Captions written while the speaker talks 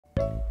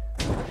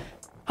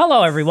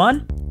Hello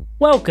everyone,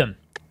 welcome.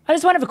 I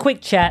just want to have a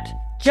quick chat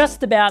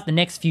just about the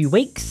next few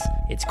weeks.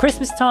 It's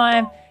Christmas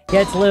time,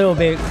 gets a little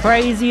bit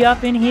crazy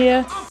up in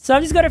here. So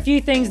I've just got a few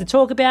things to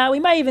talk about.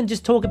 We may even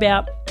just talk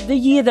about the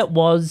year that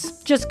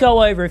was, just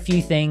go over a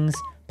few things,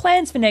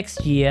 plans for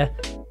next year,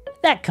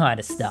 that kind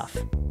of stuff.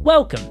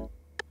 Welcome.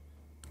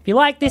 If you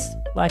like this,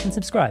 like and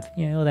subscribe,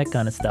 all that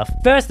kind of stuff.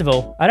 First of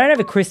all, I don't have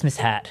a Christmas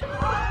hat.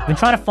 I've been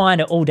trying to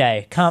find it all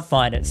day, can't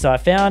find it. So I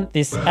found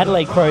this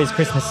Adelaide Crows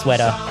Christmas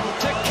sweater.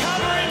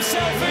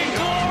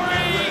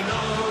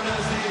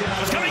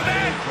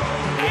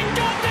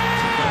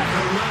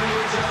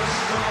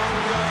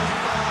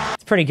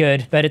 Pretty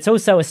good, but it's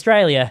also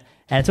Australia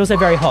and it's also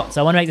very hot, so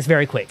I want to make this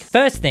very quick.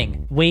 First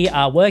thing, we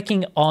are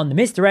working on the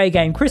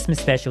mr-agame Christmas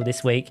special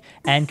this week,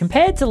 and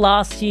compared to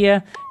last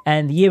year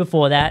and the year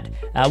before that,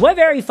 we're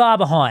very far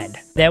behind.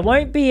 There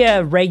won't be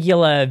a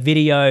regular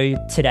video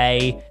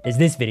today, there's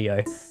this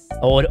video,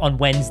 or on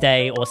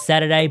Wednesday or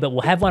Saturday, but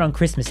we'll have one on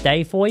Christmas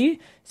Day for you.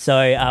 So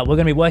we're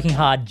going to be working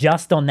hard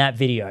just on that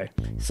video.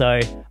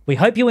 So we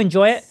hope you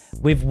enjoy it.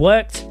 We've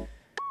worked,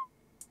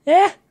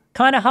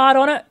 kind of hard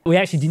on it. We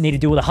actually didn't need to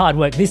do all the hard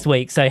work this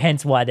week, so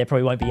hence why there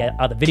probably won't be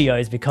other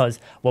videos, because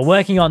we're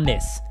working on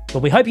this.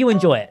 But we hope you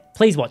enjoy it.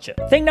 Please watch it.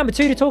 Thing number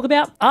 2 to talk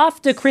about,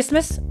 after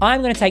Christmas,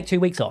 I'm going to take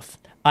 2 weeks off.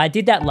 I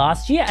did that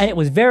last year and it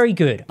was very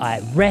good.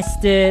 I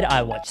rested,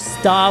 I watched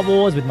Star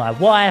Wars with my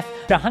wife,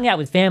 I hung out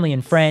with family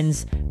and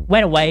friends,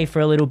 went away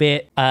for a little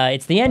bit.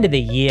 It's the end of the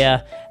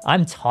year.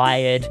 I'm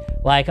tired.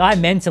 Like, I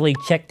mentally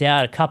checked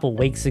out a couple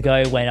weeks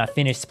ago when I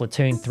finished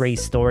Splatoon 3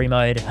 story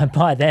mode. And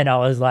by then I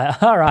was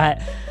like, all right,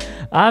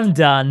 I'm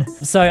done.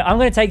 So I'm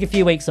going to take a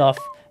few weeks off.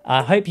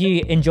 I hope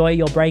you enjoy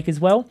your break as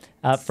well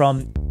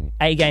from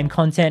A-game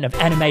content of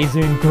anime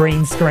zoom,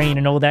 green screen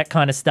and all that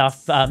kind of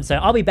stuff. So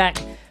I'll be back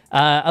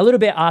a little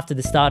bit after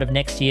the start of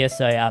next year.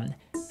 So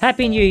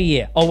Happy New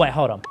Year. Oh, wait,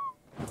 hold on.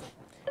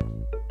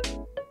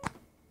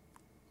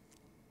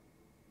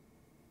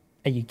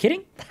 Are you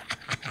kidding?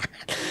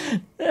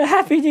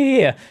 Happy New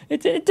Year.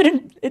 It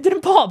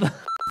didn't pop.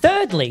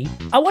 Thirdly,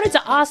 I wanted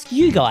to ask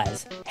you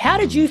guys, how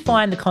did you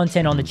find the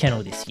content on the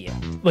channel this year?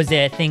 Was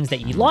there things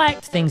that you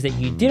liked, things that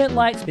you didn't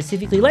like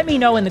specifically? Let me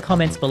know in the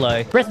comments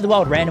below. Breath of the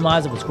Wild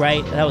Randomizer was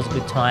great. That was a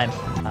good time.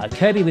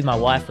 Kirby with my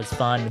wife was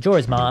fun.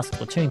 Majora's Mask,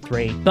 Splatoon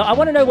 3. But I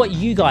want to know what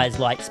you guys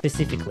like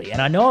specifically.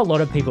 And I know a lot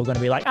of people are going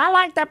to be like, I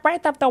like the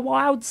Breath of the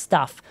Wild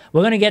stuff.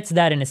 We're going to get to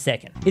that in a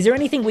second. Is there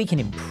anything we can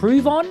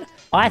improve on?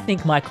 I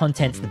think my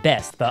content's the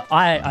best, but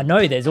I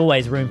know there's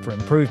always room for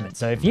improvement.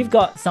 So if you've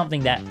got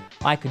something that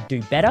I could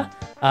do better,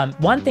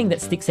 one thing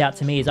that sticks out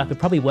to me is I could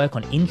probably work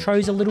on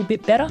intros a little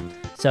bit better.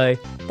 So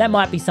that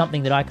might be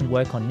something that I can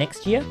work on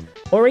next year.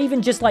 Or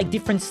even just like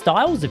different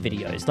styles of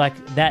videos, like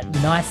that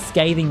nice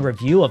scathing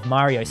review of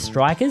Mario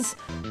Strikers.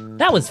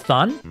 That was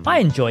fun. I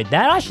enjoyed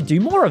that. I should do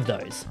more of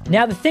those.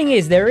 Now the thing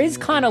is, there is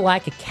kind of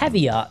like a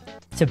caveat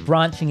to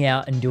branching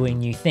out and doing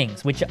new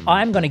things, which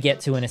I'm going to get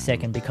to in a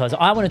second, because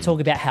I want to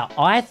talk about how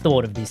I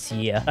thought of this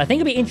year. I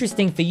think it'd be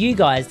interesting for you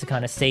guys to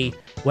kind of see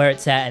where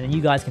it's at, and then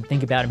you guys can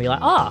think about it and be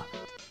like,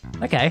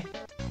 okay,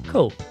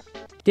 cool.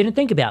 Didn't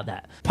think about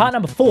that. Part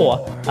number 4,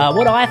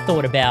 what I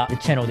thought about the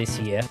channel this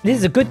year, this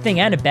is a good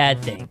thing and a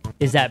bad thing,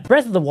 is that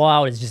Breath of the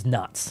Wild is just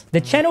nuts. The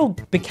channel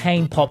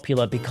became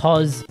popular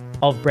because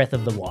of Breath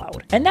of the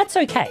Wild, and that's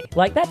okay.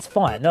 Like, that's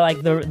fine.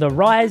 Like, the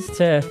rise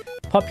to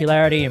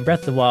popularity in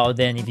Breath of the Wild,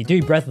 then if you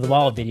do Breath of the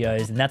Wild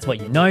videos, and that's what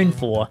you're known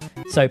for,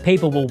 so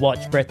people will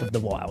watch Breath of the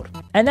Wild.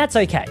 And that's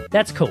okay.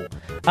 That's cool.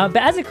 But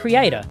as a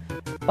creator,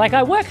 like,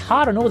 I work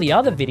hard on all the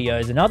other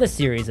videos and other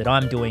series that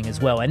I'm doing as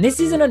well. And this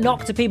isn't a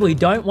knock to people who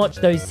don't watch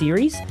those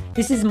series.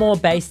 This is more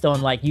based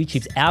on like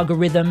YouTube's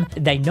algorithm.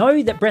 They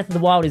know that Breath of the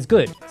Wild is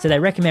good, so they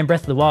recommend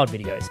Breath of the Wild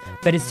videos.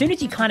 But as soon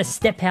as you kind of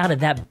step out of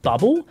that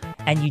bubble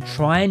and you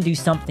try and do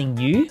something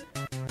new,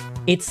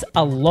 it's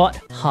a lot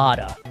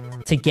harder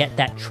to get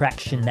that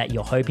traction that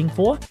you're hoping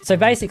for. So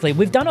basically,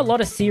 we've done a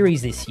lot of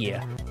series this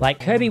year. Like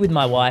Kirby with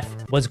my wife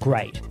was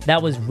great.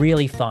 That was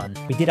really fun.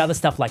 We did other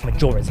stuff like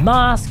Majora's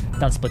Mask,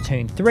 done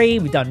Splatoon 3,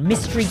 we've done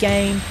Mystery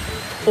Game.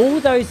 All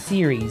those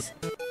series,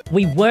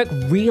 we work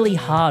really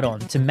hard on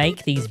to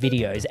make these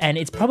videos, and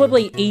it's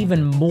probably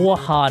even more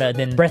harder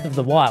than Breath of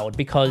the Wild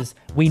because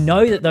we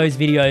know that those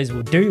videos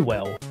will do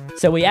well.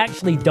 So we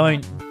actually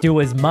don't do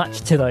as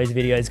much to those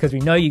videos because we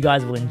know you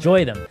guys will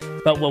enjoy them.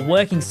 But we're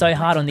working so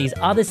hard on these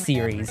other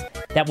series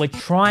that we're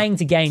trying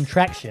to gain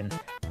traction,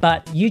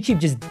 but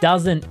YouTube just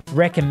doesn't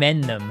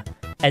recommend them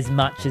as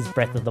much as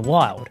Breath of the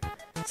Wild.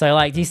 So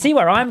like, do you see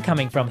where I'm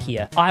coming from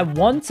here? I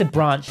want to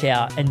branch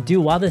out and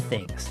do other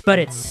things, but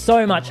it's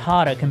so much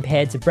harder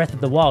compared to Breath of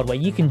the Wild, where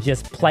you can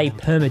just play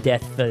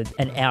permadeath for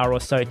an hour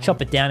or so,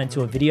 chop it down into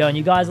a video, and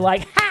you guys are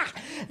like, ha!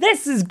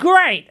 This is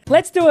great!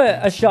 Let's do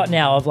a shot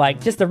now of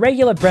like just a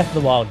regular Breath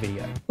of the Wild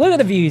video. Look at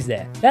the views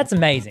there. That's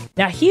amazing.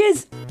 Now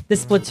here's the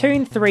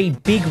Splatoon 3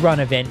 Big Run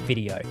event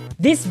video.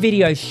 This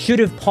video should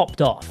have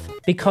popped off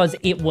because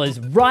it was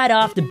right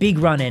after Big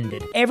Run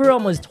ended.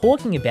 Everyone was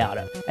talking about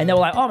it and they were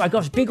like, oh my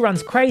gosh, Big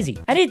Run's crazy.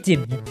 And it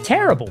did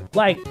terrible,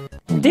 like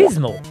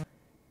dismal.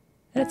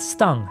 And it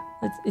stung.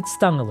 It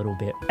stung a little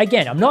bit.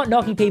 Again, I'm not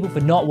knocking people for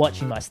not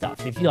watching my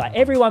stuff. If you like,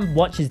 everyone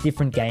watches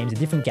different games, a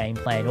different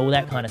gameplay and all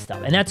that kind of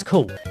stuff. And that's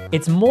cool.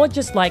 It's more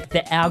just like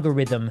the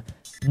algorithm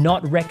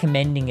not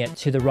recommending it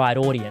to the right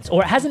audience,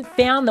 or it hasn't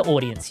found the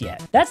audience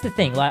yet. That's the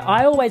thing. Like,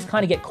 I always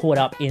kind of get caught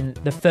up in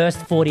the first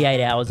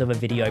 48 hours of a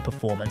video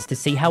performance to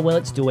see how well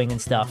it's doing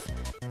and stuff.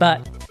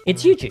 But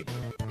it's YouTube.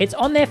 It's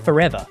on there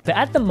forever. But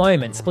at the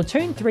moment,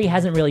 Splatoon 3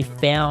 hasn't really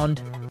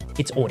found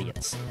its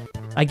audience,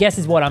 I guess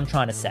is what I'm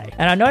trying to say.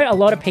 And I know a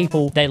lot of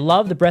people, they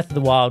love the Breath of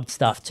the Wild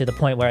stuff to the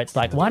point where it's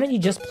like, why don't you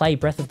just play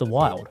Breath of the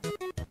Wild?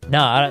 No,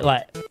 I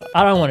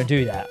don't want to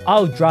do that.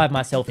 I'll drive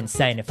myself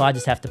insane if I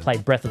just have to play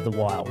Breath of the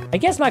Wild. I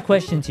guess my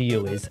question to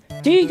you is,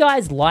 do you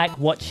guys like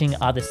watching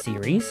other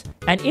series?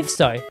 And if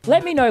so,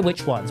 let me know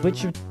which ones,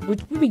 which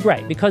would be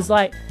great, because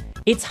like,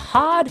 it's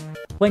hard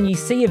when you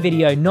see a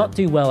video not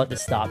do well at the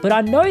start, but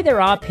I know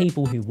there are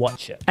people who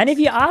watch it. And if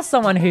you are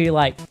someone who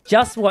like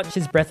just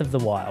watches Breath of the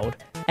Wild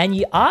and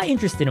you are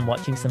interested in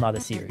watching some other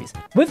series,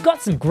 we've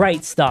got some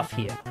great stuff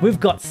here. We've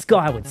got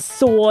Skyward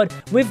Sword,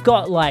 we've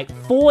got like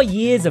 4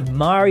 years of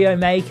Mario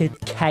Maker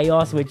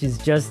chaos, which is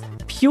just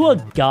pure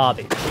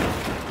garbage.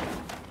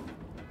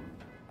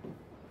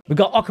 We've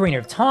got Ocarina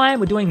of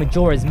Time, we're doing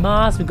Majora's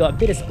Mask, we've got a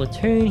bit of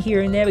Splatoon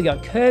here and there, we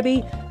got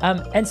Kirby,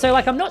 and so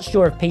like I'm not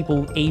sure if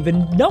people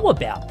even know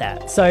about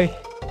that. So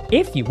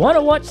if you want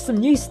to watch some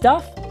new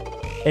stuff,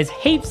 there's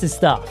heaps of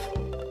stuff.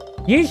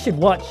 You should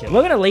watch it.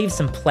 We're going to leave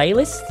some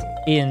playlists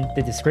in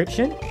the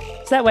description,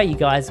 so that way you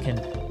guys can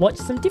watch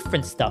some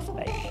different stuff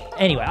maybe.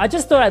 Anyway, I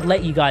just thought I'd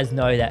let you guys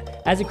know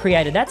that as a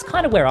creator, that's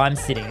kind of where I'm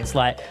sitting. It's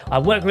like, I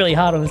work really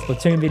hard on this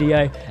Splatoon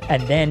video,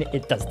 and then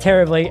it does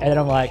terribly, and then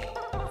I'm like,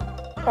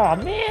 oh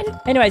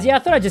man. Anyways, yeah, I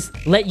thought I'd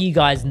just let you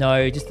guys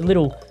know just a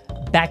little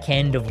back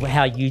end of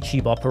how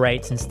YouTube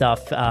operates and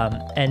stuff.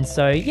 And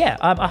so, yeah,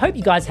 I hope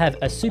you guys have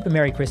a super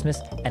Merry Christmas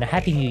and a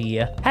Happy New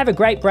Year. Have a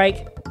great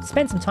break.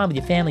 Spend some time with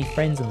your family,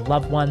 friends, and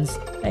loved ones.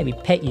 Maybe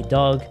pet your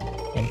dog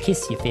and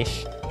kiss your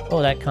fish.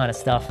 All that kind of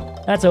stuff.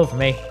 That's all from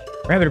me.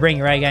 Remember to bring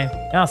your A game,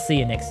 and I'll see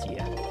you next year.